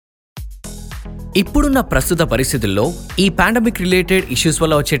ఇప్పుడున్న ప్రస్తుత పరిస్థితుల్లో ఈ పాండమిక్ రిలేటెడ్ ఇష్యూస్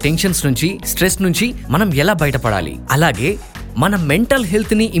వల్ల వచ్చే టెన్షన్స్ నుంచి, స్ట్రెస్ నుంచి మనం ఎలా బయటపడాలి, అలాగే మన మెంటల్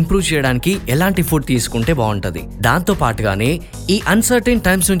హెల్త్ ని ఇంప్రూవ్ చేయడానికి ఎలాంటి ఫుడ్ తీసుకుంటే బాగుంటది, దాంతో పాటుగానే ఈ అన్సర్టైన్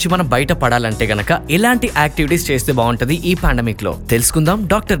టైమ్స్ నుంచి మనం బయటపడాలంటే గనక ఎలాంటి యాక్టివిటీస్ చేస్తే బాగుంటది ఈ పాండమిక్ లో తెలుసుకుందాం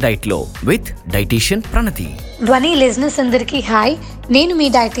డాక్టర్ డైట్ లో విత్ డైటీషియన్ ప్రణతి. ధ్వని లిజనర్స్ అందరికీ హాయ్, నేను మీ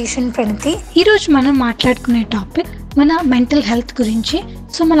డైటీషియన్ ప్రణతి. ఈరోజు మనం మాట్లాడుకునే టాపిక్ మన మెంటల్ హెల్త్ గురించి.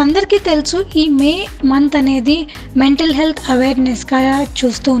 సో మనందరికీ తెలుసు ఈ మే మంత్ అనేది మెంటల్ హెల్త్ అవేర్నెస్గా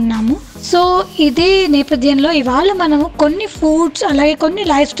చూస్తూ ఉన్నాము. సో ఇదే నేపథ్యంలో ఇవాళ మనము కొన్ని ఫుడ్స్ అలాగే కొన్ని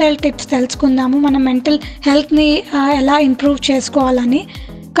లైఫ్ స్టైల్ టిప్స్ తెలుసుకుందాము మన మెంటల్ హెల్త్ని ఎలా ఇంప్రూవ్ చేసుకోవాలని.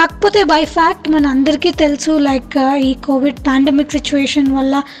 కాకపోతే బై ఫ్యాక్ట్ మన అందరికీ తెలుసు లైక్ ఈ కోవిడ్ పాండమిక్ సిచ్యువేషన్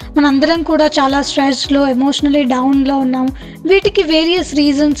వల్ల మనందరం కూడా చాలా స్ట్రెస్లో, ఎమోషనలీ డౌన్లో ఉన్నాము. వీటికి వేరియస్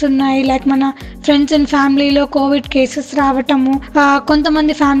రీజన్స్ ఉన్నాయి. లైక్ మన ఫ్రెండ్స్ అండ్ ఫ్యామిలీలో కోవిడ్ కేసెస్ రావటము,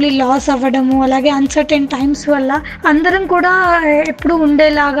 కొంతమంది ఫ్యామిలీ లాస్ అవ్వడము, అలాగే అన్సర్టైన్ టైమ్స్ వల్ల అందరం కూడా ఎప్పుడు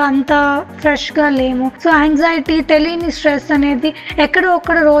ఉండేలాగా అంత ఫ్రెష్గా లేము. సో యాంగ్జైటీ, తెలియని స్ట్రెస్ అనేది ఎక్కడో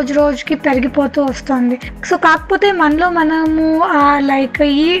ఒక్కడ రోజు రోజుకి పెరిగిపోతూ వస్తుంది. సో కాకపోతే మనలో మనము లైక్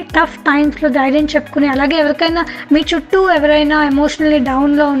ఈ టఫ్ టైమ్స్లో ధైర్యం చెప్పుకుని, అలాగే ఎవరికైనా మీ చుట్టూ ఎవరైనా ఎమోషనల్లీ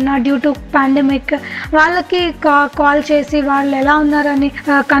డౌన్లో ఉన్నా డ్యూ టు పాండమిక్, వాళ్ళకి కాల్ చేసి వాళ్ళు ఎలా ఉన్నారని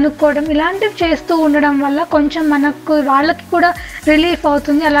కనుక్కోవడం, ఇలాంటివి చేస్తూ ఉండడం వల్ల కొంచెం మనకు వాళ్ళకి కూడా రిలీఫ్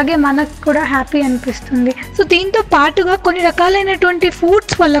అవుతుంది, అలాగే మనకు కూడా హ్యాపీ అనిపిస్తుంది. సో దీంతో పాటుగా కొన్ని రకాలైనటువంటి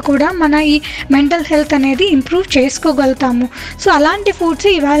ఫుడ్స్ వల్ల కూడా మన ఈ మెంటల్ హెల్త్ అనేది ఇంప్రూవ్ చేసుకోగలుగుతాము. సో అలాంటి ఫుడ్స్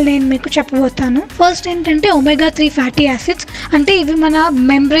ఇవాళ నేను మీకు చెప్పబోతాను. ఫస్ట్ ఏంటంటే omega-3 ఫ్యాటీ యాసిడ్స్. అంటే ఇవి మన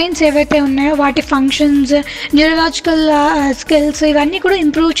మెంబ్రెయిన్స్ ఏవైతే ఉన్నాయో వాటి ఫంక్షన్స్, న్యూరలాజికల్ స్కిల్స్ ఇవన్నీ కూడా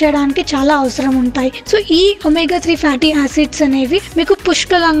ఇంప్రూవ్ చేయడానికి చాలా అవసరం ఉంటాయి. సో ఈ omega-3 ఫ్యాటీ యాసిడ్స్ అనేవి మీకు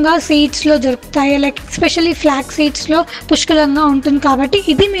పుష్కలంగా సీడ్స్లో దొరుకుతాయి. లైక్ ఎస్పెషల్లీ ఫ్లాక్ సీడ్స్లో పుష్కలంగా ఉంటుంది కాబట్టి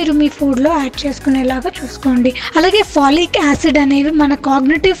ఇది మీరు మీ ఫుడ్లో యాడ్ చేసుకునేలాగా చూసుకోండి. అలాగే ఫాలిక్ యాసిడ్ అనేవి మన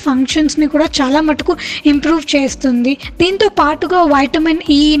కాగ్నిటివ్ ఫంక్షన్స్ని కూడా చాలా మటుకు ఇంప్రూవ్ చేస్తుంది. దీంతో పాటుగా vitamin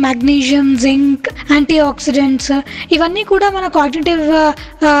E, magnesium, zinc, anti oxidants ఇవన్నీ కూడా మన కాగ్నిటివ్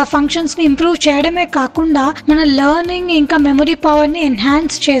ఫంక్షన్స్ని ఇంప్రూవ్ చేయడమే కాకుండా మన లెర్నింగ్ ఇంకా మెమరీ పవర్ని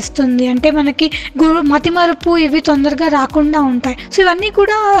ఎన్హాన్స్ చేస్తుంది. అంటే మనకి మతిమరుపు ఇవి తొందరగా రాకుండా ఉంటాయి. సో ఇవన్నీ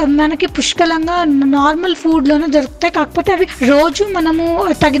కూడా మనకి పుష్కలంగా నార్మల్ ఫుడ్లోనే దొరుకుతాయి. కాకపోతే అవి రోజు మనము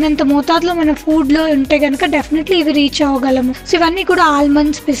తగినంత మోతాదులో మన ఫుడ్లో ఉంటే కనుక డెఫినెట్లీ ఇవి రీచ్ అవ్వగలము. సో ఇవన్నీ కూడా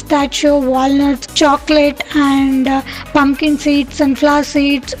almonds, పిస్తాచియో, walnuts, chocolate and pumpkin seeds, sunflower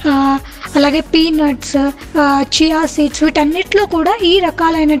seeds, అలాగే పీనట్స్, చియా సీడ్స్ వీటన్నిటిలో కూడా ఈ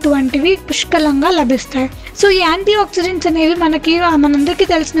రకాలైనటువంటివి పుష్కలంగా లభిస్తాయి. సో ఈ యాంటీ ఆక్సిడెంట్స్ అనేవి మనందరికీ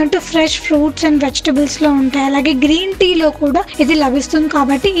తెలిసినట్టు ఫ్రెష్ ఫ్రూట్స్ అండ్ వెజిటబుల్స్లో ఉంటాయి. అలాగే గ్రీన్ టీలో కూడా ఇది లభిస్తుంది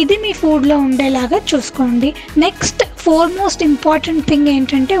కాబట్టి ఇది మీ ఫుడ్లో ఉండేలాగా చూసుకోండి. నెక్స్ట్ ఫోర్మోస్ట్ ఇంపార్టెంట్ థింగ్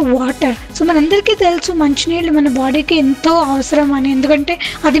ఏంటంటే వాటర్. సో మనందరికీ తెలుసు మంచినీళ్ళు మన బాడీకి ఎంతో అవసరం అని, ఎందుకంటే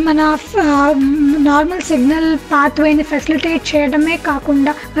అది మన నార్మల్ సిగ్నల్ పాత్వేని ఫెసిలిటేట్ చేయడమే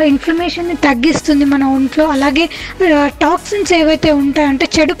కాకుండా ఇన్ఫ్లమేషన్ని తగ్గిస్తుంది మన ఒంట్లో. అలాగే టాక్సిన్స్ ఏవైతే ఉంటాయో, అంటే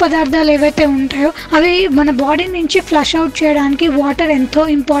చెడు పదార్థాలు ఏవైతే ఉంటాయో అవి మన బాడీ నుంచి ఫ్లష్ అవుట్ చేయడానికి వాటర్ ఎంతో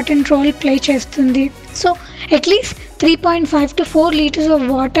ఇంపార్టెంట్ రోల్ ప్లే చేస్తుంది. So at least 3.5 to 4 liters of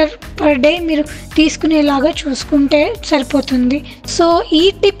water per day మీరు తీసుకునేలాగా చూసుకుంటే సరిపోతుంది. సో ఈ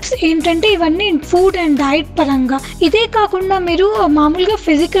టిప్స్ ఏంటంటే ఇవన్నీ ఫుడ్ అండ్ డైట్ పరంగా. ఇదే కాకుండా మీరు మామూలుగా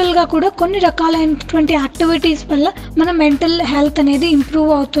ఫిజికల్గా కూడా కొన్ని రకాలైనటువంటి యాక్టివిటీస్ వల్ల మన మెంటల్ హెల్త్ అనేది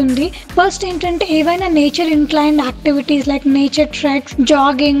ఇంప్రూవ్ అవుతుంది. ఫస్ట్ ఏంటంటే ఏవైనా nature inclined activities like nature treks,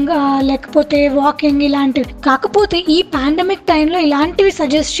 jogging, లేకపోతే వాకింగ్ ఇలాంటివి. కాకపోతే ఈ పాండమిక్ టైంలో ఇలాంటివి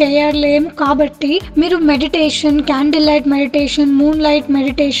సజెస్ట్ చేయలేము కాబట్టి మీరు meditation, candle light meditation, moon light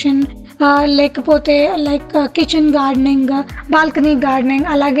meditation, లేకపోతే like kitchen gardening, balcony gardening,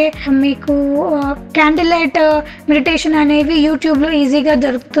 అలాగే మీకు క్యాండిల్ లైట్ మెడిటేషన్ అనేవి యూట్యూబ్లో ఈజీగా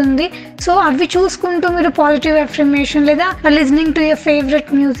దొరుకుతుంది. సో అవి చూసుకుంటూ మీరు పాజిటివ్ అఫర్మేషన్ లేదా listening to your favourite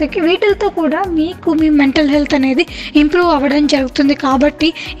music, వీటితో కూడా మీకు మీ మెంటల్ హెల్త్ అనేది ఇంప్రూవ్ అవ్వడం జరుగుతుంది.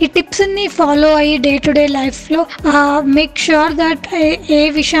 కాబట్టి ఈ టిప్స్ని ఫాలో అయ్యి డే టు డే లైఫ్లో మేక్ ష్యూర్ దట్ ఏ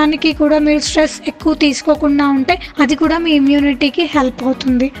విషయానికి కూడా మీరు స్ట్రెస్ ఎక్కువ తీసుకోకుండా ఉంటే అది కూడా మీ ఇమ్యూనిటీకి హెల్ప్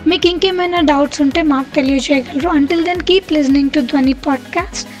అవుతుంది. మీకు ఇంకేమైనా డౌట్స్ ఉంటే మాకు తెలియజేయగలరు. Until then, keep listening to Dhwani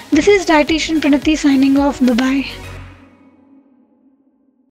podcast. This is dietitian Pranati signing off. Bye bye.